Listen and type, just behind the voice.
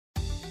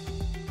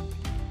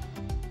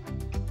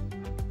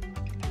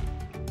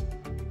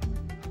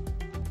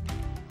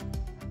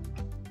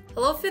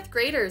Hello 5th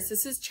graders,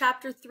 this is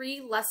Chapter 3,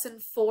 Lesson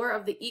 4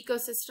 of the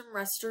Ecosystem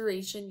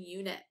Restoration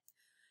Unit.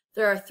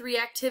 There are 3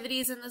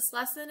 activities in this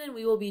lesson and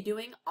we will be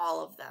doing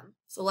all of them.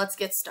 So let's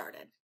get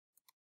started.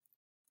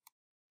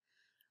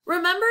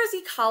 Remember,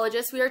 as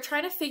ecologists, we are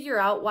trying to figure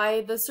out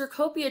why the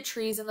Cecropia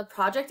trees in the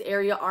project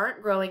area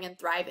aren't growing and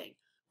thriving.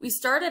 We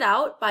started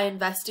out by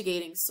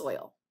investigating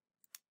soil.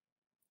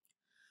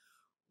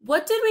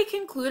 What did we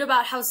conclude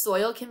about how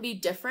soil can be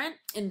different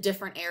in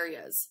different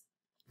areas?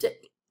 To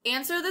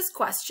answer this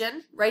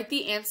question, write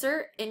the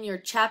answer in your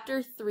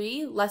Chapter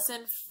 3,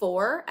 Lesson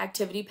 4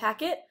 activity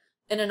packet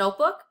in a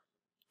notebook.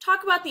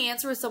 Talk about the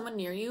answer with someone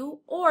near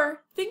you,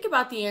 or think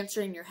about the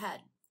answer in your head.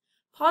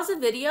 Pause the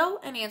video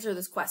and answer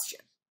this question.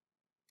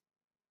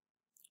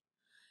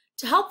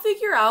 To help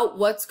figure out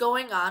what's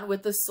going on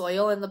with the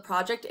soil in the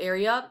project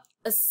area,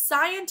 a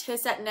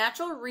scientist at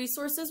Natural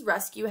Resources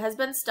Rescue has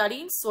been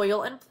studying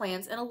soil and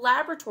plants in a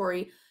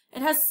laboratory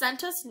and has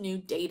sent us new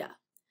data.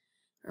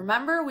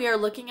 Remember, we are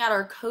looking at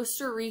our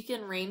Costa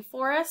Rican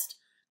rainforest.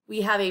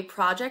 We have a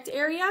project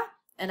area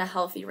and a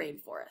healthy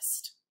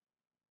rainforest.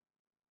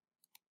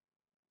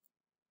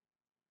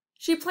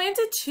 She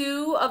planted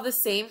 2 of the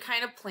same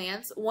kind of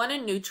plants, one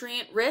in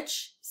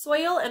nutrient-rich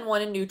soil and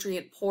one in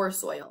nutrient-poor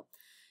soil.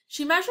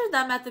 She measured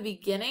them at the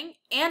beginning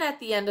and at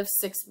the end of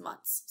 6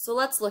 months. So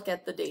let's look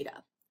at the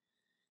data.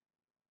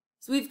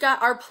 So we've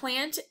got our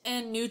plant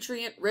in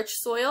nutrient-rich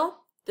soil.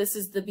 This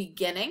is the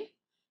beginning.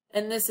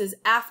 And this is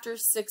after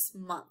 6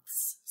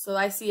 months. So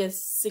I see a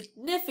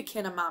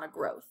significant amount of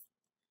growth.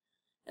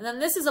 And then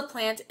this is a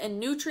plant in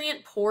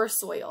nutrient-poor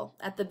soil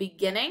at the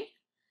beginning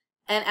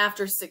and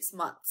after 6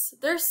 months.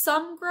 There's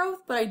some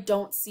growth, but I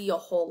don't see a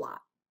whole lot.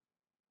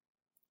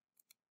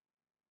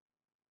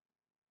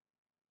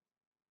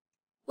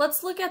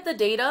 Let's look at the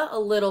data a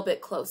little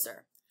bit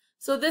closer.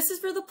 So this is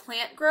for the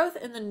plant growth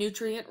in the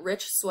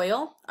nutrient-rich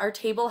soil. Our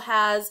table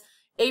has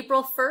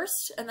April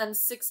 1st and then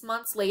 6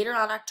 months later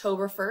on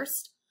October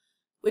 1st.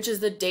 Which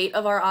is the date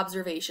of our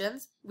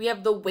observations. We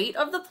have the weight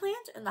of the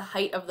plant and the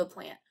height of the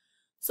plant.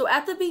 So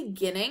at the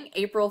beginning,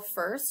 April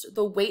 1st,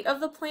 the weight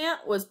of the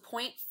plant was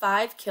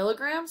 0.5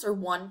 kilograms or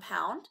 1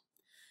 pound,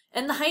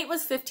 and the height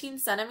was 15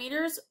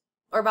 centimeters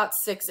or about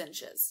 6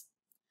 inches.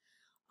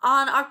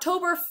 On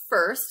October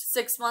 1st,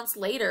 6 months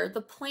later,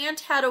 the plant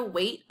had a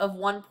weight of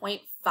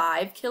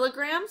 1.5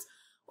 kilograms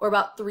or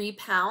about 3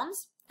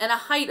 pounds and a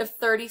height of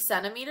 30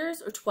 centimeters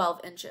or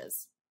 12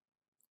 inches.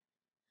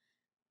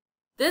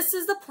 This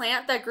is the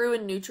plant that grew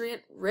in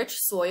nutrient-rich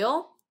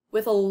soil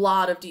with a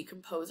lot of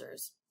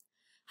decomposers.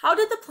 How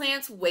did the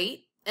plant's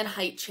weight and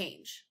height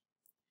change?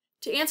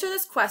 To answer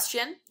this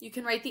question, you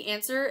can write the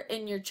answer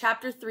in your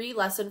Chapter 3,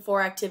 Lesson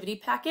 4 activity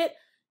packet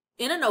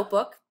in a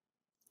notebook.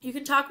 You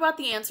can talk about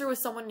the answer with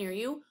someone near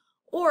you,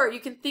 or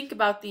you can think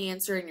about the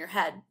answer in your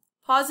head.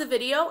 Pause the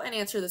video and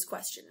answer this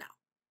question now.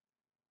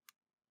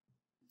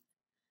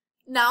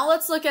 Now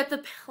let's look at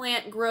the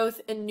plant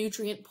growth in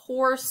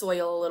nutrient-poor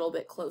soil a little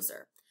bit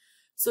closer.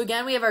 So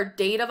again, we have our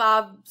date of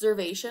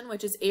observation,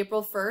 which is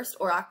April 1st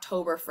or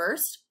October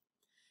 1st,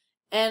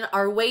 and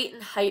our weight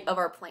and height of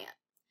our plant.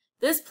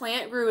 This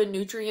plant grew in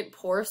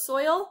nutrient-poor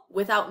soil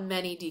without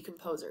many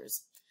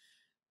decomposers.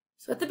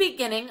 So at the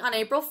beginning, on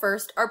April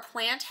 1st, our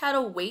plant had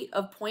a weight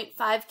of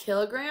 0.5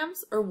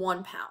 kilograms or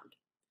 1 pound,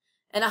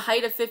 and a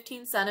height of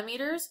 15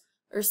 centimeters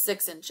or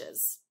 6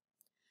 inches.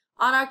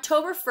 On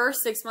October 1st,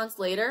 6 months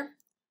later,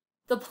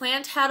 the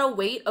plant had a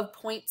weight of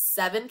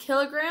 0.7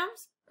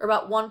 kilograms or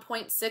about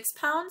 1.6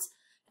 pounds,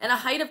 and a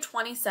height of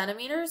 20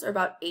 centimeters, or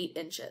about 8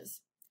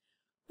 inches.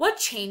 What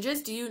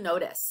changes do you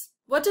notice?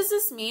 What does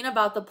this mean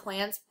about the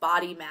plant's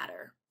body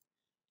matter?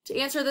 To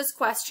answer this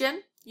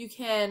question, you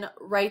can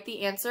write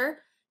the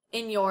answer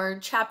in your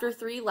Chapter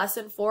 3,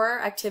 Lesson 4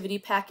 activity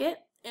packet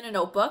in a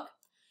notebook.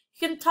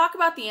 You can talk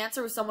about the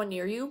answer with someone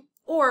near you,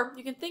 or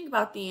you can think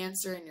about the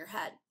answer in your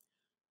head.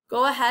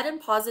 Go ahead and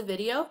pause the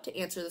video to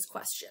answer this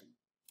question.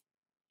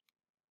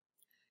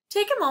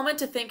 Take a moment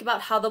to think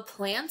about how the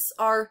plants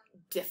are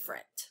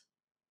different.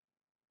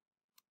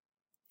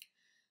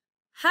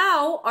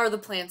 How are the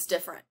plants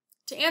different?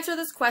 To answer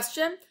this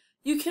question,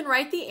 you can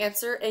write the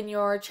answer in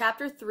your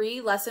Chapter 3,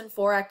 Lesson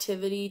 4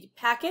 activity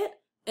packet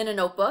in a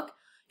notebook.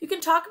 You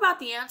can talk about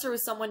the answer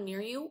with someone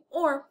near you,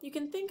 or you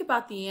can think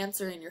about the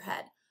answer in your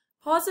head.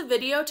 Pause the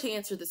video to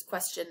answer this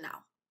question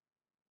now.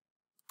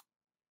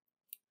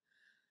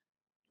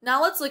 Now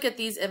let's look at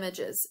these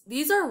images.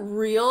 These are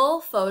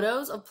real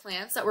photos of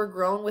plants that were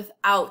grown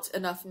without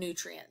enough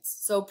nutrients,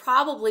 so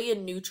probably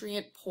in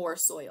nutrient-poor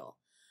soil.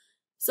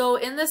 So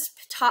in this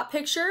top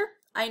picture,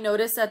 I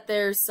notice that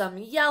there's some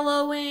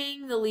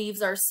yellowing, the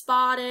leaves are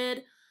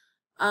spotted.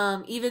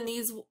 Even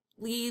these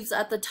leaves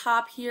at the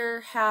top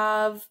here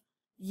have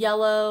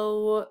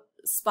yellow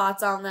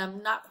spots on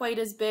them, not quite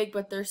as big,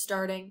 but they're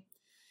starting.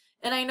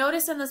 And I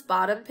notice in this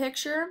bottom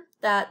picture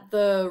that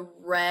the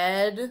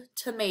red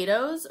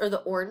tomatoes or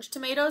the orange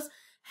tomatoes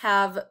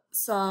have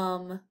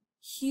some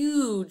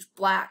huge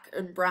black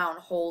and brown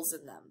holes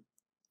in them.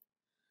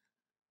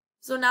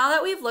 So now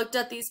that we've looked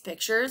at these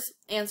pictures,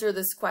 answer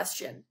this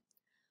question.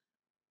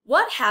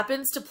 What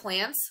happens to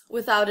plants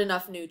without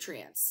enough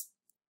nutrients?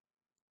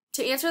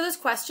 To answer this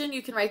question,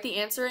 you can write the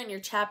answer in your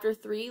Chapter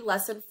 3,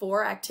 Lesson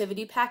 4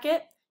 activity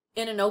packet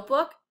in a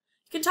notebook.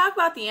 You can talk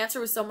about the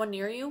answer with someone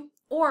near you,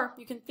 or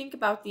you can think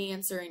about the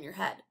answer in your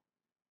head.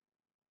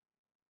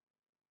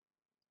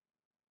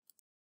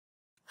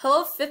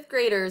 Hello, 5th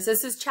graders.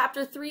 This is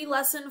Chapter 3,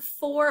 Lesson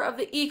 4 of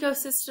the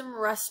Ecosystem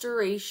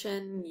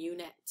Restoration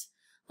Unit.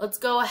 Let's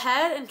go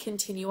ahead and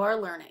continue our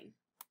learning.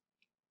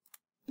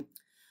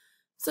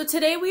 So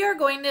today we are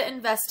going to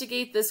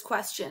investigate this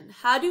question.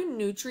 How do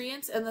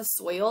nutrients in the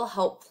soil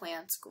help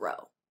plants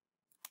grow?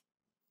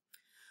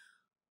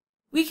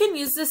 We can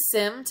use the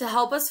sim to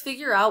help us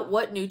figure out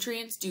what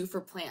nutrients do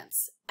for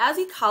plants. As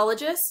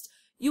ecologists,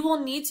 you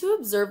will need to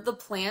observe the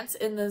plants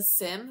in the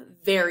sim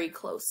very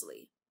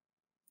closely.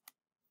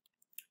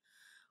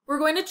 We're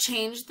going to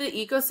change the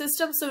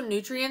ecosystem so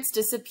nutrients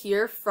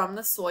disappear from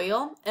the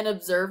soil and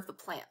observe the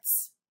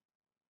plants.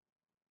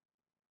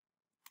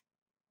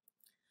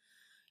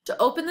 To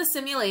open the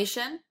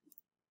simulation,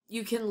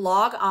 you can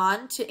log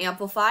on to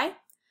Amplify,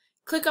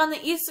 click on the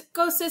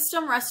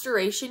Ecosystem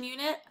Restoration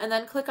Unit, and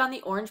then click on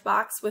the orange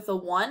box with a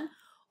 1,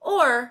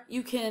 or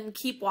you can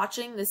keep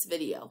watching this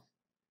video.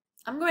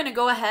 I'm going to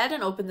go ahead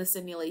and open the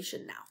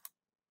simulation now.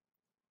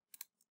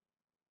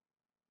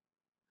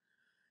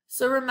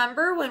 So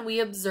remember, when we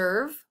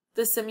observe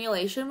the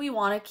simulation, we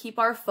want to keep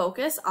our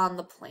focus on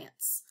the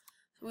plants.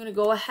 I'm going to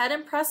go ahead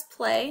and press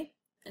play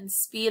and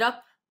speed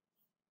up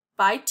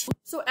by 2.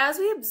 So as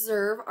we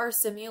observe our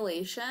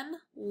simulation,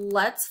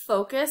 let's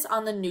focus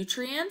on the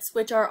nutrients,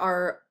 which are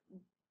our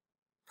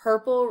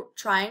purple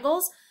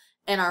triangles,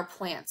 and our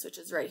plants, which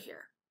is right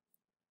here.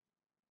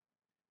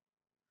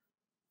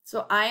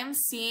 So I am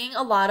seeing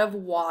a lot of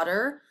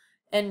water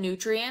and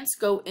nutrients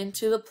go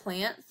into the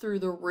plant through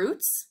the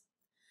roots,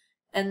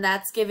 and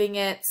that's giving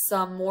it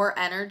some more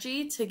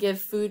energy to give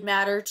food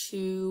matter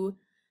to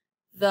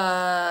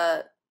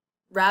the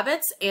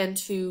rabbits and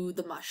to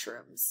the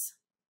mushrooms.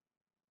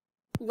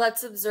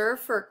 Let's observe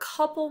for a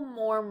couple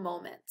more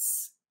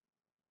moments.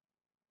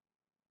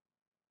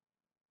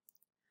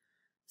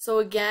 So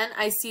again,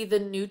 I see the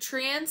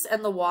nutrients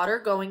and the water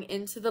going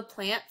into the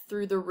plant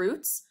through the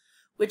roots,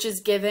 which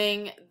is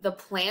giving the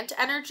plant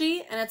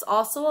energy, and it's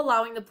also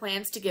allowing the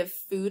plants to give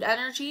food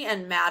energy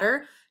and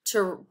matter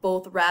to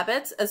both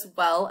rabbits as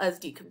well as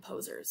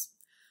decomposers.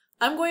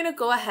 I'm going to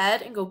go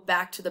ahead and go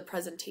back to the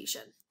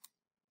presentation.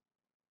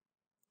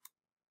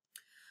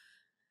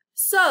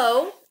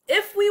 So,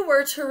 if we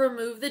were to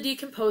remove the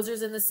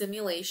decomposers in the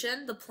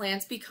simulation, the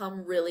plants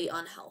become really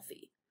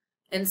unhealthy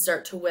and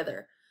start to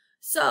wither.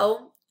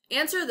 So,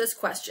 answer this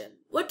question.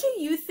 What do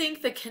you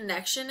think the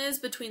connection is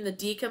between the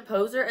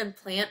decomposer and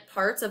plant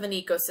parts of an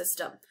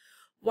ecosystem?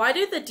 Why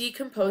do the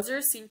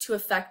decomposers seem to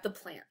affect the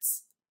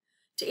plants?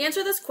 To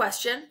answer this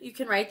question, you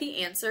can write the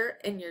answer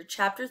in your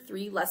Chapter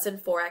 3, Lesson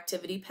 4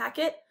 activity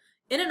packet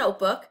in a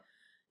notebook.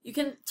 You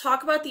can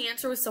talk about the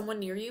answer with someone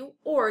near you,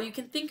 or you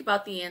can think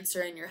about the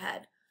answer in your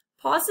head.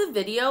 Pause the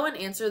video and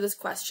answer this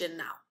question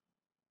now.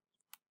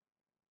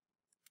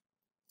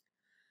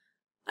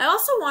 I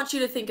also want you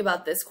to think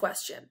about this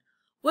question.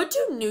 What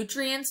do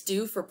nutrients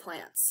do for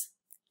plants?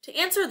 To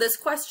answer this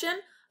question,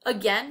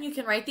 again, you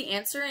can write the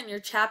answer in your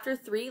Chapter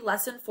 3,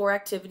 Lesson 4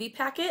 activity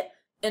packet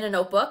in a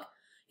notebook.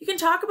 You can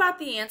talk about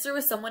the answer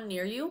with someone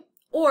near you,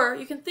 or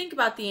you can think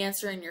about the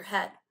answer in your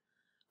head.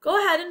 Go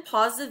ahead and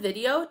pause the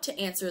video to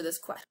answer this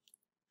question.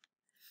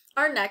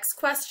 Our next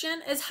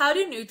question is, how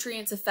do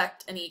nutrients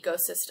affect an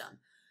ecosystem?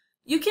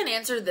 You can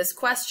answer this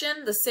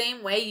question the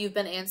same way you've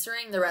been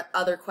answering the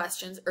other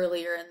questions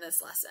earlier in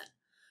this lesson.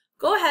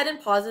 Go ahead and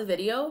pause the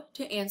video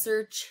to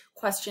answer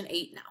question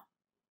 8 now.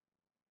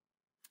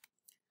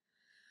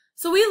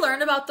 So we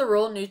learned about the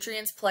role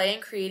nutrients play in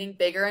creating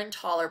bigger and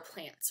taller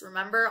plants.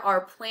 Remember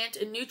our plant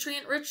and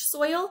nutrient-rich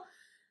soil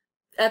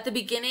at the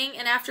beginning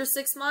and after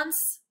 6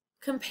 months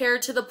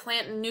compared to the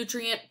plant and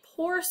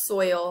nutrient-poor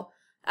soil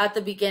at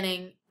the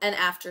beginning and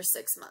after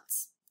 6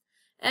 months.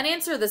 And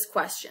answer this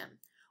question.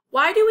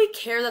 Why do we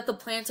care that the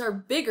plants are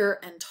bigger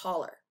and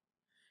taller?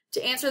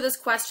 To answer this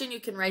question, you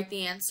can write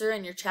the answer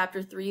in your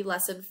Chapter 3,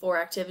 Lesson 4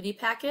 activity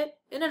packet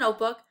in a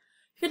notebook.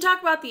 You can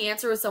talk about the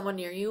answer with someone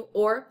near you,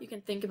 or you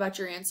can think about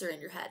your answer in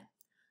your head.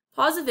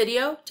 Pause the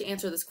video to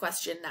answer this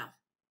question now.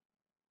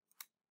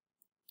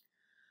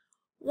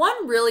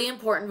 One really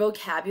important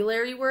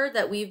vocabulary word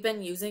that we've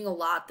been using a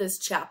lot this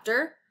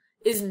chapter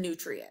is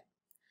nutrient.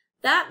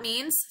 That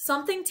means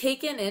something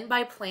taken in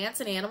by plants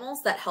and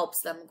animals that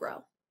helps them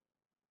grow.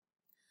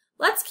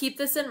 Let's keep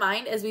this in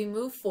mind as we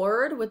move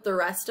forward with the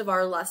rest of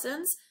our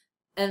lessons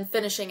and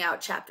finishing out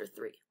Chapter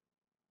 3.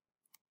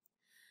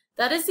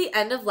 That is the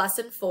end of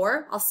Lesson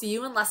 4. I'll see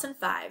you in Lesson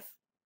 5.